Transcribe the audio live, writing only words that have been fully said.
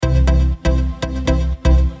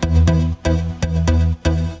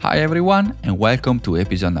Hi everyone, and welcome to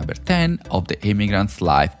episode number 10 of the Immigrants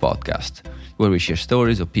Life podcast, where we share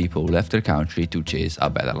stories of people who left their country to chase a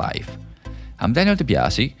better life. I'm Daniel De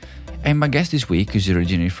Biasi, and my guest this week is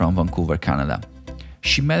originally from Vancouver, Canada.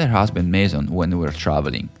 She met her husband Mason when we were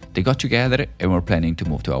traveling. They got together and were planning to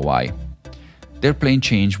move to Hawaii. Their plan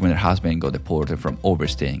changed when her husband got deported from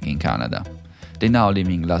overstaying in Canada. They now live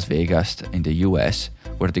in Las Vegas in the US,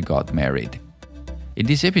 where they got married. In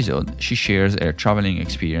this episode, she shares her traveling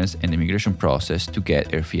experience and immigration process to get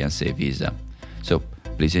her fiancé visa. So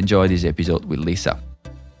please enjoy this episode with Lisa.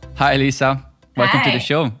 Hi, Lisa. Welcome to the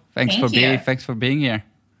show. Thanks for being here.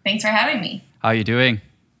 Thanks for having me. How are you doing?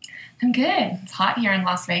 I'm good. It's hot here in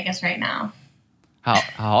Las Vegas right now. How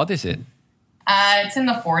hot is it? It's in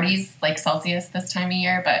the 40s, like Celsius this time of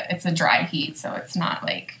year, but it's a dry heat, so it's not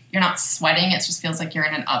like you're not sweating. It just feels like you're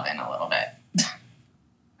in an oven a little bit.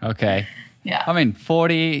 Okay. Yeah. I mean,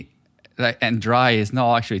 40 and dry is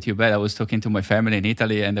not actually too bad. I was talking to my family in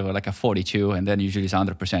Italy, and they were like a 42, and then usually it's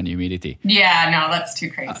 100% humidity. Yeah, no, that's too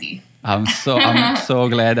crazy. I'm so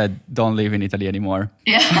glad I don't live in Italy anymore.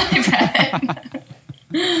 Yeah, I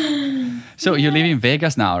bet. So you live in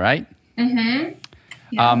Vegas now, right? Mm-hmm.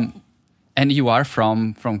 Yeah. And you are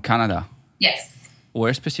from Canada? Yes.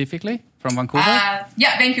 Where specifically? From Vancouver?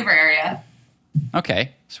 Yeah, Vancouver area.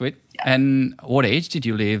 Okay, sweet. Yeah. And what age did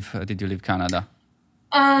you leave Canada?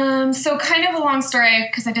 So kind of a long story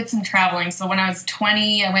because I did some traveling. So when I was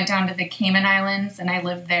 20, I went down to the Cayman Islands and I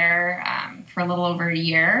lived there for a little over a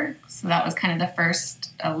year. So that was kind of the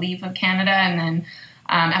first leave of Canada. And then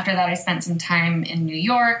after that, I spent some time in New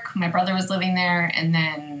York. My brother was living there. And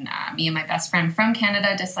then me and my best friend from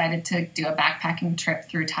Canada decided to do a backpacking trip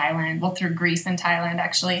through through Greece and Thailand,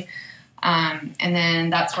 actually. And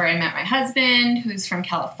then that's where I met my husband, who's from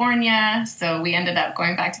California. So we ended up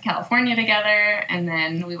going back to California together, and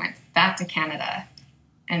then we went back to Canada.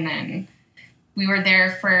 And then we were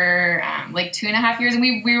there for like 2.5 years, and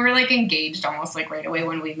we were like engaged almost like right away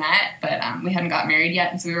when we met, but we hadn't got married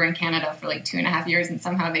yet. And so we were in Canada for like 2.5 years, and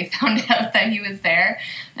somehow they found out that he was there.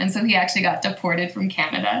 And so he actually got deported from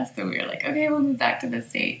Canada. So we were like, okay, we'll move back to the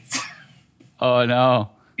States. Oh,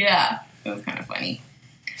 no. Yeah, it was kind of funny.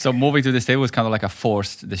 So moving to the States was kind of like a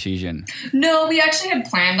forced decision. No, we actually had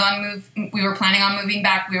we were planning on moving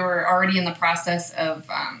back. We were already in the process of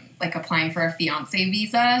like applying for a fiancé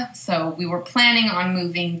visa. So we were planning on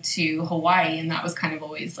moving to Hawaii, and that was kind of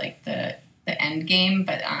always like the end game.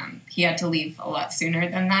 But he had to leave a lot sooner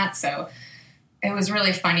than that. So it was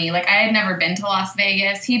really funny. Like, I had never been to Las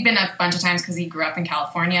Vegas. He'd been a bunch of times because he grew up in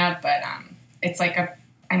California. But it's like at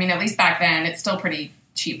least back then, it's still pretty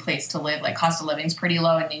cheap place to live. Like, cost of living is pretty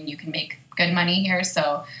low, and you can make good money here.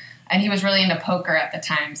 So, and he was really into poker at the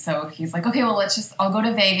time. So he's like, okay, well, I'll go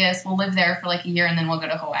to Vegas. We'll live there for like a year, and then we'll go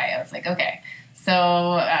to Hawaii. I was like, okay.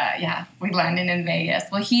 So, we landed in Vegas.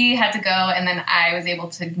 Well, he had to go, and then I was able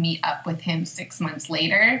to meet up with him 6 months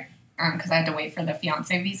later because I had to wait for the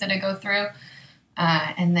fiancé visa to go through.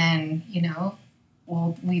 And then,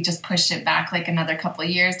 we just pushed it back like another couple of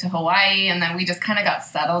years to Hawaii, and then we just kind of got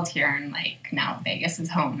settled here, and like now Vegas is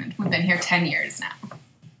home, and we've been here 10 years now.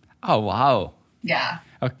 Oh, wow. Yeah.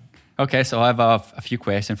 Okay, so I have a few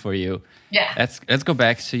questions for you. Yeah. Let's go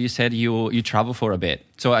back. So you said you travel for a bit.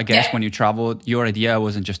 So I guess when you traveled, your idea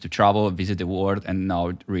wasn't just to travel, visit the world, and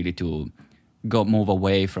now really to move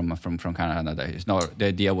away from Canada. The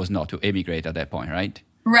idea was not to immigrate at that point, right?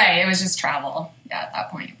 Right. It was just travel. Yeah, at that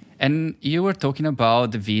point. And you were talking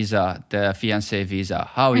about the visa, the fiancé visa.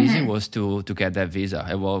 How easy was to get that visa?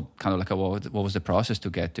 What was the process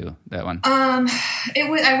to get to that one?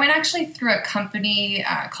 I went actually through a company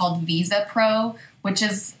called Visa Pro, which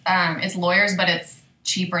is it's lawyers, but it's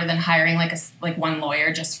cheaper than hiring like one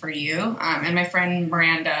lawyer just for you. And my friend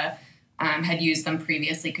Miranda had used them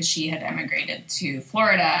previously because she had emigrated to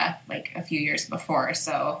Florida like a few years before.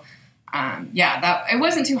 So it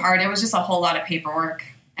wasn't too hard. It was just a whole lot of paperwork.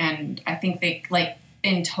 And I think they, like,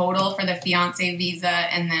 in total for the fiancé visa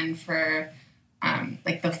and then for,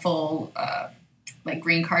 like, the full,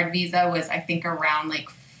 green card visa was, I think, around, like,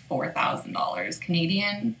 $4,000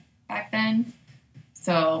 Canadian back then.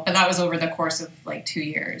 So, but that was over the course of, like, 2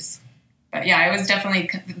 years. But, yeah, it was definitely,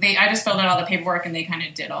 I just filled out all the paperwork, and they kind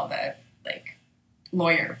of did all the, like,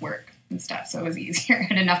 lawyer work and stuff. So it was easier. I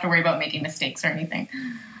didn't have to worry about making mistakes or anything.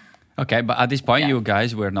 Okay, but at this point, you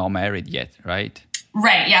guys were not married yet, right?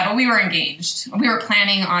 Right, yeah, but we were engaged. We were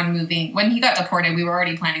planning on moving. When he got deported, we were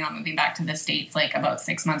already planning on moving back to the States like about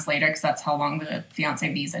 6 months later because that's how long the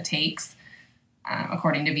fiancé visa takes,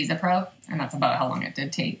 according to Visa Pro. And that's about how long it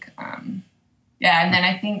did take. And then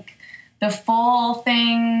I think the full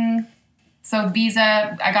thing So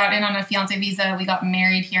visa, I got in on a fiance visa. We got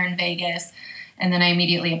married here in Vegas. And then I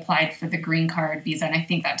immediately applied for the green card visa. And I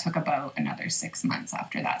think that took about another 6 months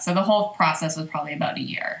after that. So the whole process was probably about a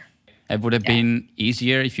year. It would have been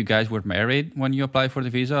easier if you guys were married when you applied for the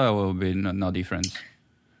visa, or would it be no difference?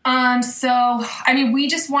 So, I mean, we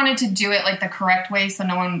just wanted to do it like the correct way so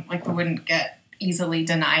no one like wouldn't get easily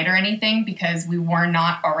denied or anything because we were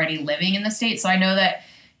not already living in the States. So I know that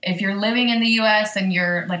if you're living in the U.S. and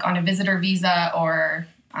you're like on a visitor visa or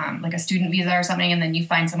like a student visa or something, and then you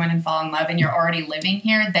find someone and fall in love and you're already living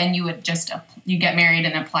here, then you would just, you get married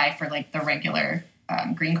and apply for like the regular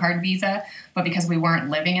green card visa. But because we weren't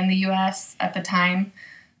living in the U.S. at the time,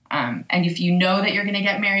 and if you know that you're going to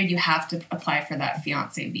get married, you have to apply for that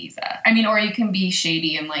fiance visa. I mean, or you can be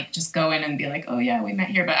shady and like just go in and be like, oh yeah, we met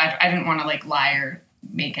here. But I didn't want to like lie or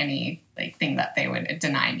make any like thing that they would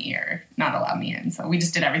deny me or not allow me in. So we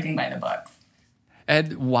just did everything by the books.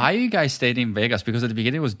 And why you guys stayed in Vegas? Because at the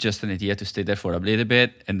beginning it was just an idea to stay there for a little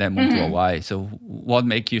bit and then move to Hawaii. So what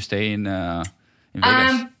made you stay in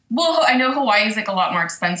Vegas? Well, I know Hawaii is like a lot more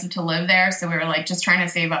expensive to live there. So we were like just trying to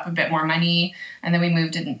save up a bit more money. And then we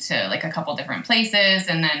moved into like a couple different places.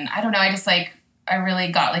 And then, I don't know, I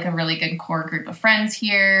really got like a really good core group of friends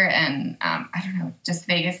here. And I don't know, just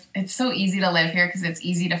Vegas, it's so easy to live here because it's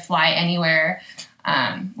easy to fly anywhere.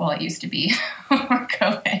 Well, it used to be before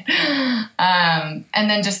COVID. And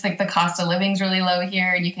then just like the cost of living is really low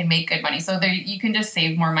here and you can make good money. So there, you can just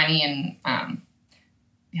save more money and,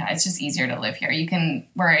 yeah, it's just easier to live here.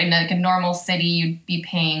 We're in like a normal city, you'd be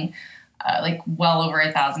paying like well over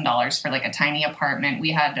 $1,000 for like a tiny apartment.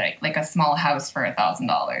 We had like a small house for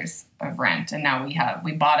 $1,000 of rent. And now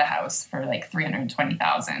we bought a house for like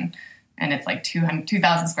 $320,000 and it's like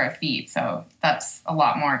 2,000 square feet. So that's a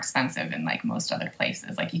lot more expensive in like most other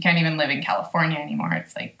places. Like you can't even live in California anymore.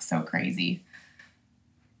 It's like so crazy.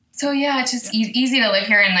 So yeah, it's just easy to live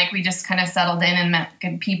here. And like we just kind of settled in and met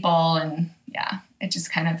good people and yeah. It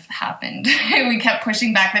just kind of happened. We kept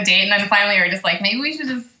pushing back the date, and then finally we were just like, maybe we should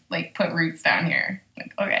just like put roots down here.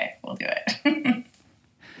 Like, okay, we'll do it.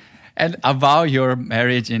 And about your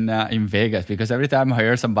marriage in Vegas, because every time I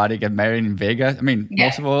hear somebody get married in Vegas, I mean,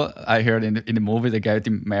 most of all, I heard in the movie they get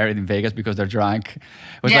married in Vegas because they're drunk.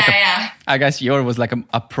 It was I guess yours was like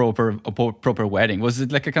a proper wedding. Was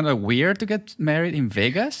it like a kind of weird to get married in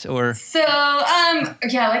Vegas, or? So,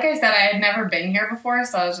 yeah, like I said, I had never been here before,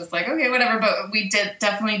 so I was just like, okay, whatever. But we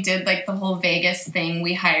definitely did like the whole Vegas thing.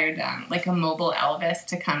 We hired like a mobile Elvis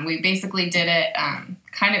to come. We basically did it.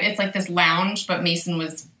 It's like this lounge, but Mason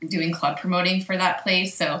was doing club promoting for that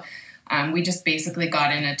place. So we just basically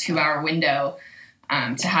got in a 2-hour window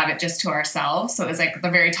to have it just to ourselves. So it was like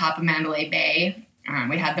the very top of Mandalay Bay.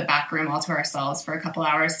 We had the back room all to ourselves for a couple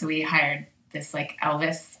hours. So we hired this like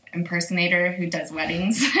Elvis impersonator who does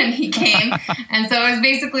weddings and he came. And so it was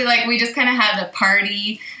basically like we just kind of had a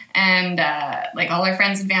party and like all our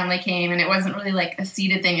friends and family came and it wasn't really like a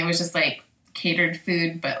seated thing. It was just like catered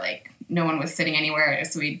food, but like no one was sitting anywhere.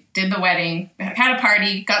 So we did the wedding, had a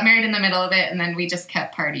party, got married in the middle of it, and then we just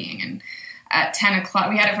kept partying. And at 10 o'clock,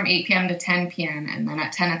 we had it from 8 p.m. to 10 p.m. And then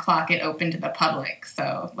at 10 o'clock, it opened to the public.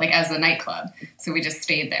 So like as a nightclub. So we just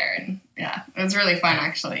stayed there. And yeah, it was really fun,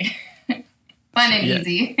 actually. Fun and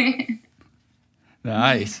easy.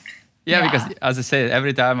 Nice. Yeah, because as I said,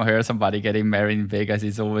 every time I hear somebody getting married in Vegas,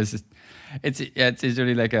 it's always, it's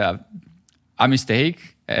usually like a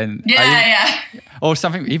mistake. And or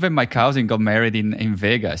something. Even my cousin got married in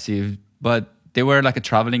Vegas, but they were like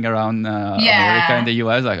traveling around America and the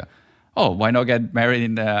US. Like, oh, why not get married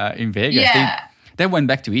in Vegas? Yeah. They went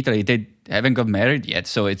back to Italy. They haven't got married yet,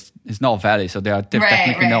 so it's not valid. So they are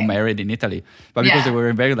technically not married in Italy. But because they were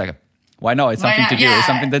in Vegas, like, why not? It's something to do. It's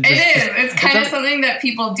something that It's kind of something that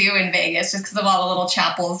people do in Vegas just because of all the little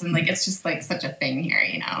chapels and like it's just like such a thing here,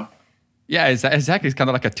 you know. Yeah, exactly. It's kind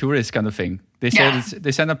of like a tourist kind of thing. They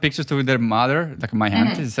send up pictures to their mother, like my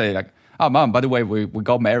aunt, and say like, "Oh, mom, by the way, we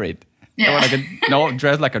got married." Yeah. They were like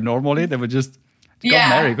dressed like a normally. They would just got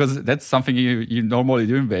married because that's something you normally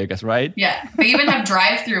do in Vegas, right? Yeah, they even have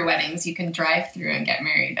drive-through weddings. You can drive through and get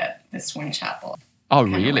married at this one chapel. Oh,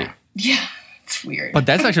 really? Yeah, it's weird. But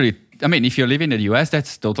that's actually, I mean, if you're living in the U.S.,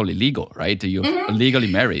 that's totally legal, right? You're legally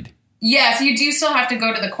married. Yeah, so you do still have to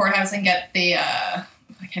go to the courthouse and get the.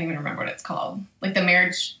 I can't even remember what it's called. Like the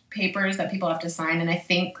marriage papers that people have to sign. And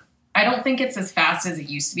I don't think it's as fast as it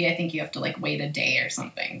used to be. I think you have to like wait a day or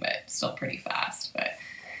something, but still pretty fast. But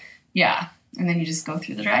yeah. And then you just go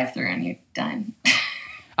through the drive-thru and you're done.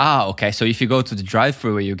 Okay. So if you go to the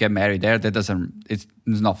drive-through where you get married there, it's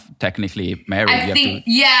not technically married. I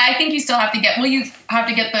think you still have to you have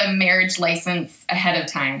to get the marriage license ahead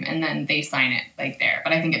of time, and then they sign it like there.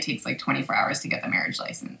 But I think it takes like 24 hours to get the marriage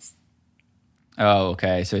license. Oh,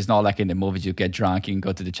 okay. So it's not like in the movies you get drunk, you can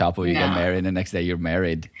go to the chapel, you get married, and the next day you're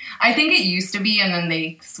married. I think it used to be, and then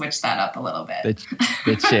they switched that up a little bit.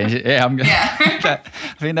 They changed it. Yeah, I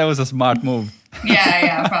think that was a smart move.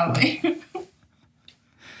 Yeah, probably.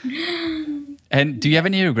 And do you have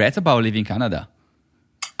any regrets about leaving Canada?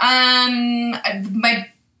 My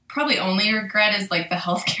probably only regret is like the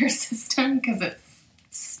healthcare system, because it's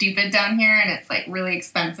stupid down here and it's like really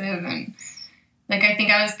expensive. And like I think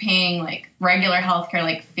I was paying like regular healthcare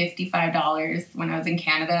like $55 when I was in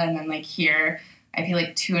Canada, and then like here I pay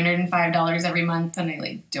like $205 every month, and I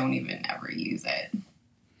like don't even ever use it.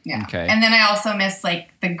 Yeah. Okay. And then I also miss like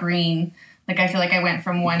the green. Like, I feel like I went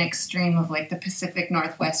from one extreme of, like, the Pacific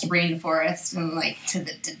Northwest rainforest and, like, to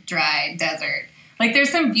the dry desert. Like, there's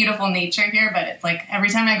some beautiful nature here, but it's, like, every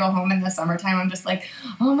time I go home in the summertime, I'm just like,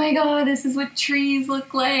 oh, my God, this is what trees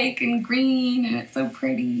look like and green, and it's so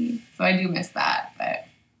pretty. So I do miss that, but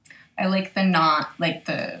I like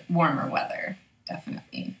the warmer weather,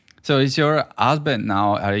 definitely. So is your husband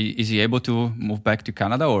now, is he able to move back to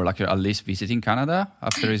Canada, or, like, you're at least visiting Canada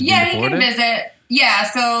after he's been deported? Yeah, he can visit. Yeah,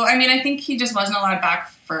 so, I mean, I think he just wasn't allowed back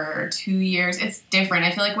for 2 years. It's different.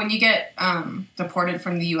 I feel like when you get deported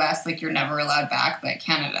from the U.S., like, you're never allowed back, but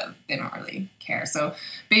Canada, they don't really care. So,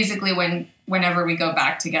 basically, whenever we go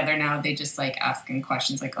back together now, they just, like, asking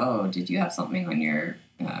questions like, oh, did you have something on your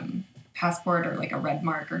passport, or, like, a red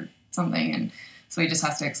mark or something? And so he just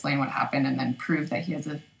has to explain what happened and then prove that he has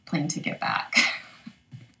a plane ticket back.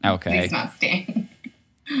 Okay. He's not staying.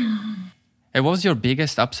 And what was your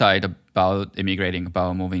biggest upside about immigrating,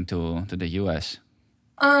 about moving to the U.S.?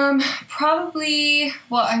 Probably,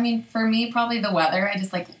 well, I mean, for me, probably the weather. I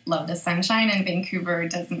just, like, love the sunshine, and Vancouver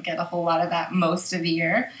doesn't get a whole lot of that most of the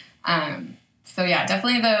year. So, yeah,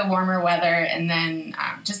 definitely the warmer weather, and then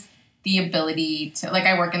just the ability to, like,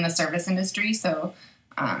 I work in the service industry, so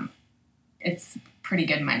it's pretty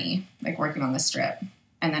good money, like, working on the Strip.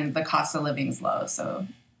 And then the cost of living is low, so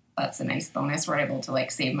that's a nice bonus. We're able to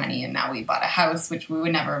like save money, and now we bought a house, which we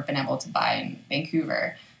would never have been able to buy in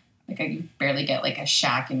Vancouver. Like I barely get like a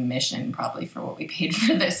shack in Mission probably for what we paid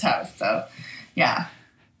for this house. So yeah,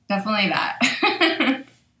 definitely that.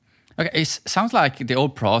 Okay, it sounds like the whole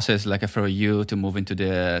process, like for you to move into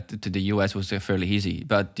the US, was fairly easy.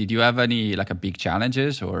 But did you have any like a big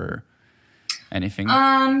challenges or anything?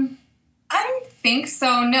 I don't think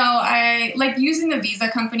so. No, I like using the visa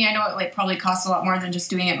company. I know it like probably costs a lot more than just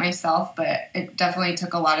doing it myself, but it definitely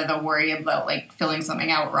took a lot of the worry about like filling something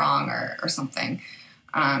out wrong or something.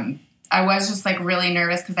 I was just like really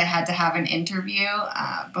nervous because I had to have an interview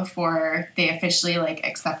before they officially like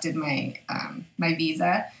accepted my my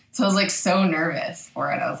visa. So I was like so nervous for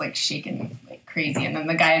it. I was like shaking like crazy. And then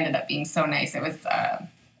the guy ended up being so nice. It was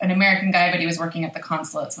an American guy, but he was working at the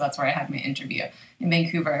consulate, so that's where I had my interview in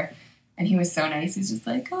Vancouver. And he was so nice. He's just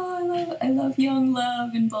like, oh, I love young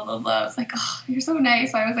love and blah, blah, blah. I was like, oh, you're so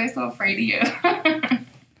nice. Why was I so afraid of you?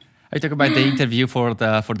 Are you talking about the interview for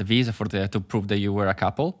the visa to prove that you were a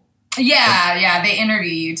couple? Yeah. They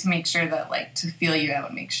interview you to make sure that like to feel you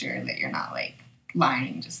out, make sure that you're not like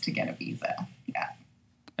lying just to get a visa. Yeah.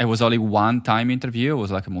 It was only one time interview, or was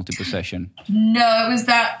it like a multiple session? No, it was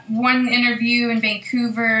that one interview in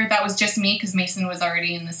Vancouver. That was just me because Mason was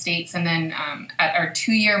already in the States. And then at our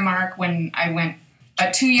 2-year mark, when I went,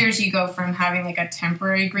 at 2 years, you go from having like a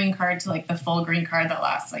temporary green card to like the full green card that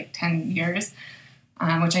lasts like 10 years,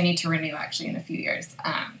 which I need to renew actually in a few years.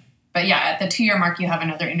 But yeah, at the 2-year mark, you have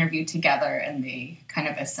another interview together and they kind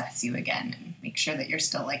of assess you again and make sure that you're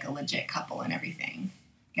still like a legit couple and everything.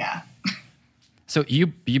 Yeah. So you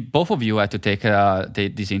both of you had to take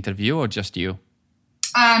this interview, or just you?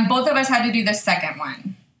 Both of us had to do the second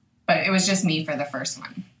one, but it was just me for the first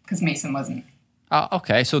one because Mason wasn't.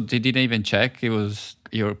 Okay, so they didn't even check. It was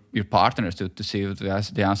your partners to see if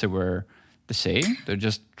the answer were the same. They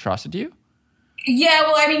just trusted you. Yeah,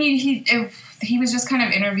 well, I mean, he was just kind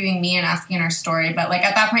of interviewing me and asking our story, but like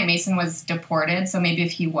at that point, Mason was deported, so maybe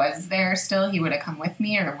if he was there still, he would have come with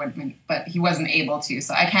me, but he wasn't able to.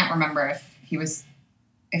 So I can't remember if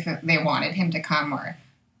they wanted him to come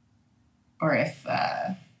or if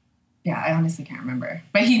I honestly can't remember.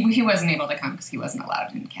 But he wasn't able to come because he wasn't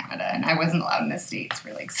allowed in Canada, and I wasn't allowed in the States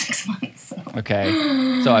for like 6 months. So. Okay,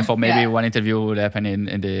 so I thought maybe one interview would happen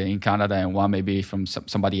in Canada and one maybe from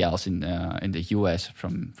somebody else in the US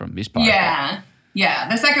from this part. Yeah.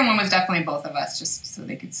 The second one was definitely both of us, just so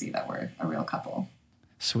they could see that we're a real couple.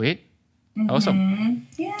 Sweet. Awesome.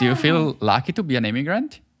 Yeah. Do you feel lucky to be an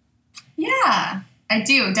immigrant? Yeah, I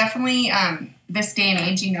do. Definitely this day and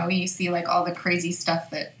age, you see like all the crazy stuff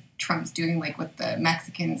that Trump's doing, like with the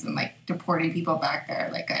Mexicans and like deporting people back there.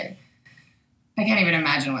 Like I can't even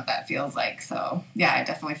imagine what that feels like. So yeah, I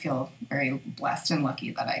definitely feel very blessed and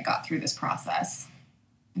lucky that I got through this process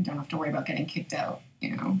and don't have to worry about getting kicked out,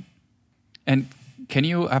 And can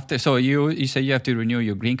you so you say you have to renew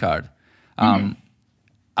your green card.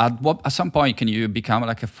 At some point, can you become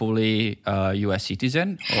like a fully U.S.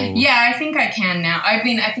 citizen? Or? Yeah, I think I can now. I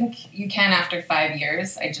mean, I think you can after 5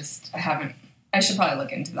 years. I haven't. I should probably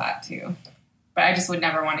look into that too. But I just would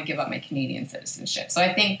never want to give up my Canadian citizenship. So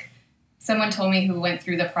I think someone told me who went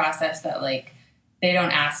through the process that like they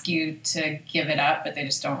don't ask you to give it up, but they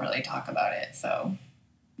just don't really talk about it. So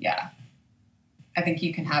yeah, I think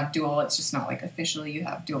you can have dual. It's just not like officially you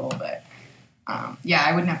have dual, but yeah,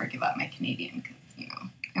 I would never give up my Canadian because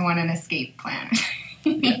I want an escape plan.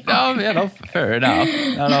 No, fair enough.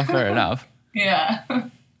 No, fair enough. Yeah.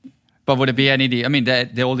 But would it be any? I mean,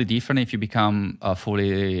 the only difference if you become a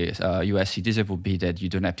fully U.S. citizen would be that you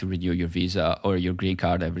don't have to renew your visa or your green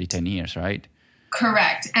card every 10 years, right?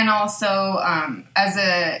 Correct. And also, as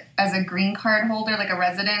a green card holder, like a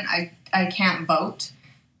resident, I can't vote.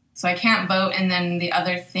 So I can't vote. And then the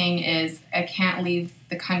other thing is I can't leave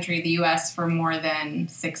the country, the U.S., for more than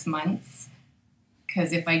 6 months.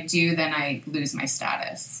 Because if I do, then I lose my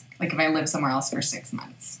status. Like if I live somewhere else for 6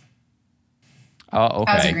 months. Oh,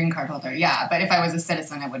 okay. As a green card holder, yeah. But if I was a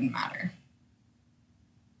citizen, it wouldn't matter.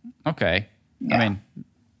 Okay. Yeah. I mean,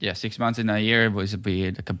 yeah, 6 months in a year would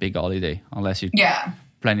be like a big holiday, unless you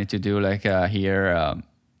planning to do like here,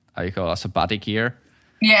 how you call it, a sabbatic year.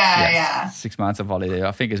 Yeah. 6 months of holiday,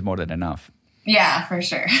 I think is more than enough. Yeah, for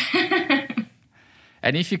sure.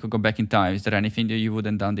 And if you could go back in time, is there anything that you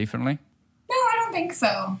wouldn't done differently? No, I don't think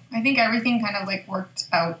so. I think everything kind of like worked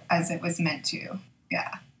out as it was meant to.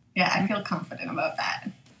 Yeah, I feel confident about that.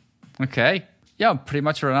 Okay. Yeah, pretty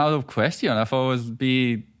much run out of question. I thought it would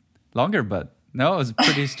be longer, but no, it was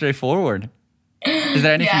pretty straightforward. Is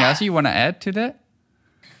there anything else you want to add to that?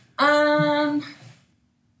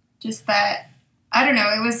 Just that, I don't know,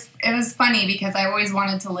 it was funny because I always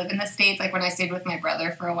wanted to live in the States, like when I stayed with my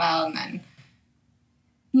brother for a while, and then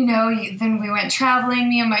then we went traveling,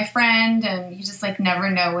 me and my friend, and you just like never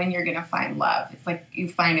know when you're going to find love. It's like you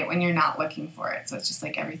find it when you're not looking for it. So it's just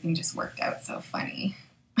like everything just worked out so funny.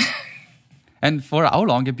 And for how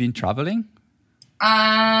long have you been traveling?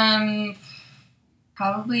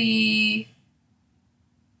 Probably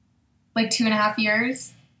like 2.5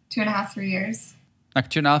 years, 3 years. Like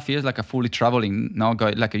 2.5 years, like a fully traveling,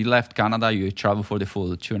 like you left Canada, you traveled for the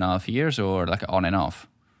full 2.5 years or like on and off?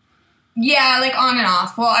 Yeah, like on and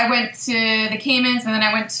off. Well, I went to the Caymans and then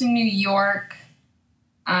I went to New York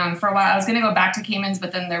for a while. I was going to go back to Caymans,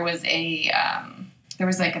 but then there was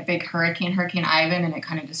like a big Hurricane Ivan, and it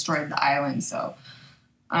kind of destroyed the island. So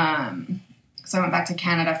I went back to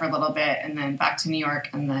Canada for a little bit, and then back to New York,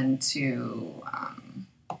 and then to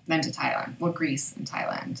Thailand. Well, Greece and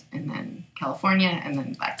Thailand, and then California, and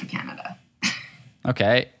then back to Canada.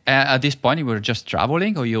 Okay. At this point, you were just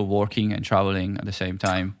traveling, or you were working and traveling at the same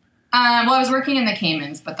time? Well, I was working in the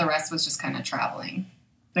Caymans, but the rest was just kind of traveling.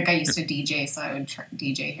 Like I used to DJ, so I would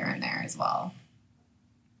DJ here and there as well.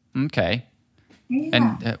 Okay. Yeah.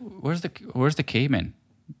 And where's the Cayman?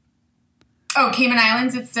 Oh, Cayman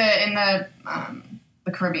Islands. It's in the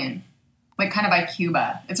Caribbean, like kind of by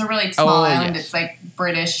Cuba. It's a really small island. Yes. It's like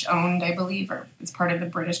British owned, I believe, or it's part of the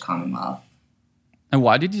British Commonwealth. And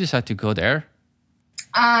why did you decide to go there?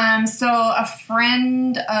 So a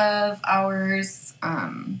friend of ours,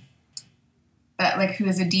 who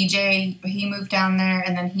is a DJ, he moved down there,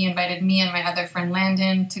 and then he invited me and my other friend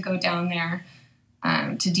Landon to go down there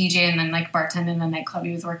to DJ and then like bartend in the nightclub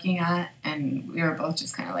he was working at, and we were both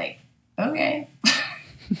just kind of like, okay.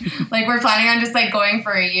 Like we're planning on just like going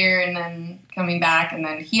for a year and then coming back, and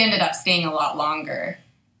then he ended up staying a lot longer,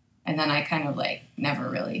 and then I kind of like never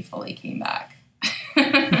really fully came back.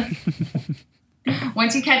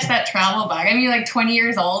 Once you catch that travel bug, I mean, you're like 20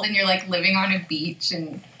 years old and you're like living on a beach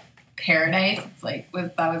in paradise. It's like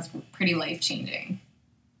that was pretty life changing.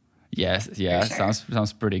 Yes, yeah, sure.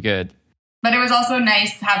 Sounds pretty good. But it was also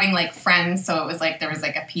nice having like friends, so it was like there was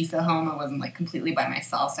like a piece of home. I wasn't like completely by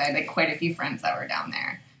myself, so I had like quite a few friends that were down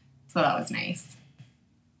there, so that was nice.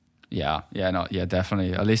 Yeah,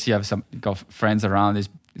 definitely. At least you have got friends around. It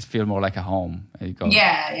feel more like a home.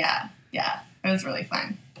 Yeah. It was really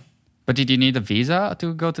fun. But did you need a visa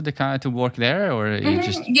to go to to work there, or you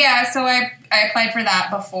just? Yeah, so I applied for that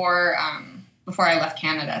before I left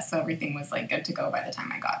Canada, so everything was like good to go by the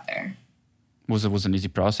time I got there. Was it an easy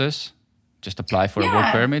process? just apply for a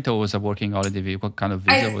work permit, or was a working holiday visa? What kind of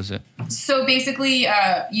visa was it? So basically,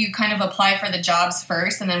 you kind of apply for the jobs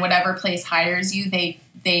first, and then whatever place hires you,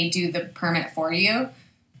 they do the permit for you.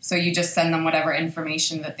 So you just send them whatever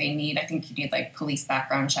information that they need. I think you need like police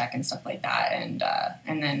background check and stuff like that, and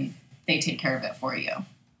then they take care of it for you.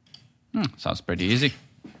 Sounds pretty easy.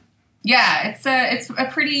 Yeah, it's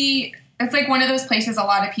like one of those places a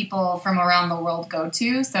lot of people from around the world go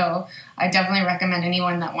to. So I definitely recommend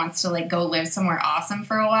anyone that wants to like go live somewhere awesome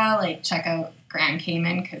for a while, like check out Grand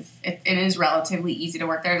Cayman, because it is relatively easy to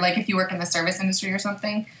work there. Like if you work in the service industry or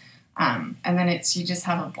something, and then you just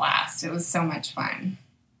have a blast. It was so much fun.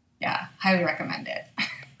 Yeah, highly recommend it.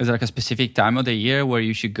 Is there like a specific time of the year where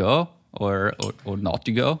you should go or not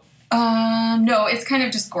to go? No, it's kind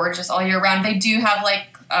of just gorgeous all year round. They do have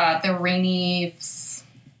like the rainy.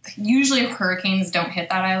 Usually hurricanes don't hit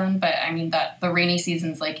that island, but I mean that the rainy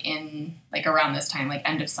season's like in like around this time, like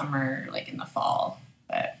end of summer, like in the fall.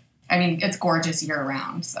 But I mean, it's gorgeous year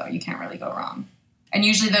round, so you can't really go wrong. And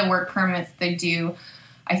usually the work permits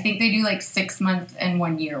I think they do like 6 month and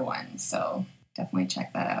 1 year ones. So definitely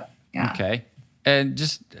check that out. Yeah. Okay. And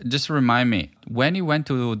just remind me, when you went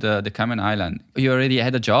to the Cayman Island, you already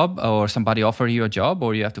had a job, or somebody offered you a job,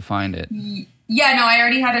 or you have to find it? Yeah, no, I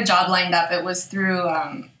already had a job lined up. It was through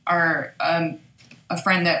a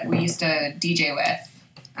friend that we used to DJ with.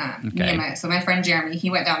 My friend Jeremy, he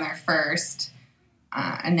went down there first,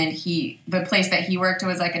 and then the place that he worked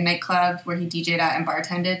was like a nightclub where he DJ'd at and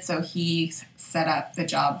bartended. So he set up the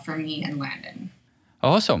job for me and Landon.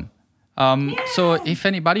 Awesome. So if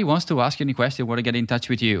anybody wants to ask you any question, want to get in touch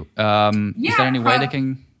with you, is there any way they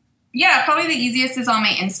can? Yeah, probably the easiest is on my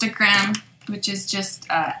Instagram, which is just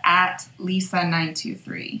at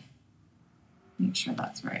Lisa923. Make sure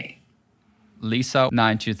that's right.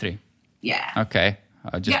 Lisa923. Yeah. Okay.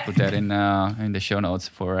 I'll just put that in the show notes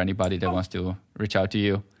for anybody that wants to reach out to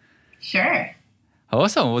you. Sure.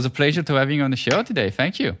 Awesome. It was a pleasure to having you on the show today.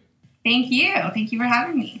 Thank you. Thank you. Thank you for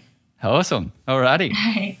having me. Awesome. Alrighty.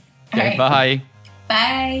 All right. Okay, bye.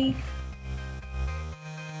 Bye.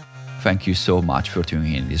 Thank you so much for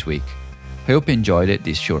tuning in this week. I hope you enjoyed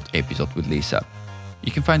this short episode with Lisa.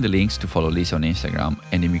 You can find the links to follow Lisa on Instagram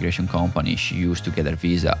and the immigration company she used to get her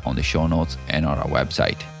visa on the show notes and on our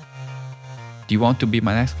website. Do you want to be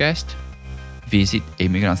my next guest? Visit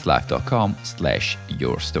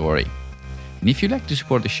immigrantslife.com/yourstory. And if you'd like to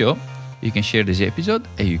support the show, you can share this episode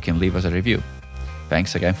and you can leave us a review.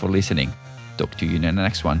 Thanks again for listening. Talk to you in the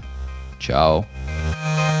next one. Ciao.